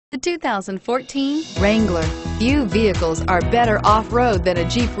The 2014 Wrangler. Few vehicles are better off-road than a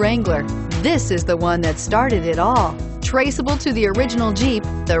Jeep Wrangler. This is the one that started it all. Traceable to the original Jeep,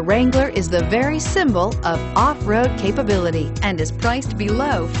 the Wrangler is the very symbol of off-road capability and is priced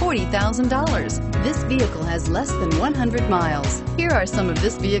below $40,000. This vehicle has less than 100 miles. Here are some of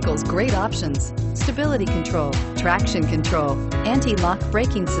this vehicle's great options: stability control, traction control, anti-lock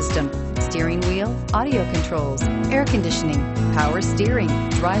braking system, steering wheel audio controls, air conditioning, power steering,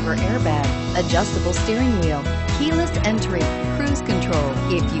 driver airbag, adjustable steering wheel, keyless entry, cruise control.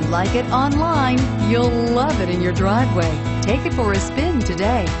 If you like it online, you'll love it in your driveway. Take it for a spin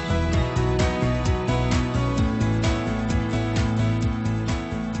today.